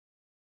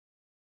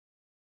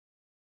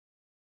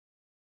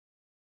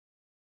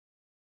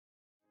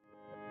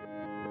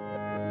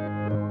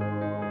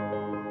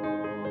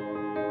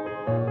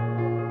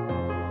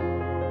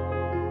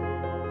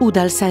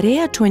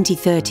Udalsarea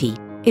 2030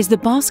 is the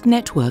Basque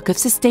network of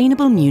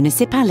sustainable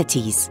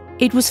municipalities.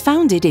 It was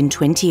founded in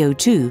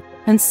 2002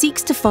 and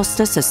seeks to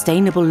foster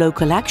sustainable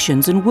local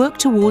actions and work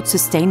towards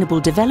sustainable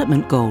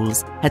development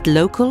goals at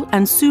local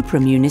and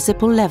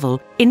supra-municipal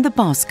level in the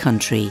Basque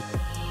Country.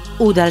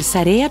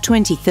 Udalsarea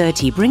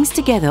 2030 brings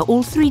together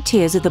all three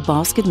tiers of the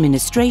Basque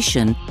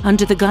administration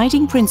under the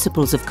guiding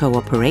principles of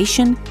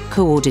cooperation,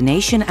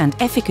 coordination and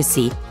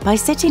efficacy by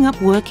setting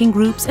up working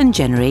groups and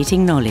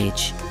generating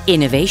knowledge.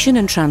 Innovation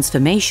and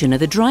transformation are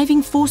the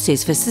driving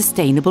forces for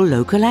sustainable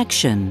local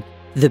action.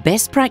 The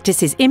best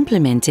practices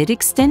implemented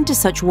extend to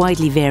such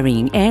widely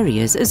varying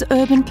areas as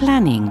urban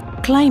planning,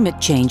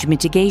 climate change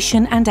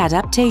mitigation and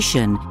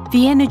adaptation,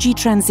 the energy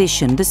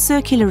transition, the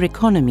circular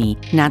economy,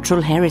 natural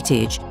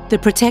heritage, the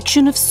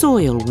protection of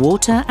soil,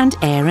 water and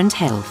air and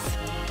health.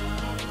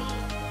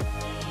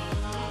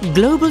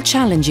 Global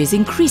challenges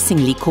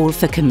increasingly call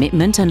for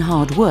commitment and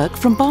hard work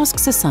from Basque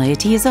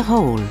society as a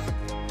whole.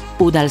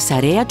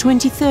 Udalsarea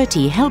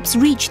 2030 helps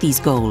reach these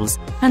goals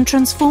and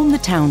transform the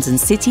towns and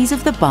cities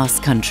of the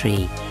Basque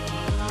Country.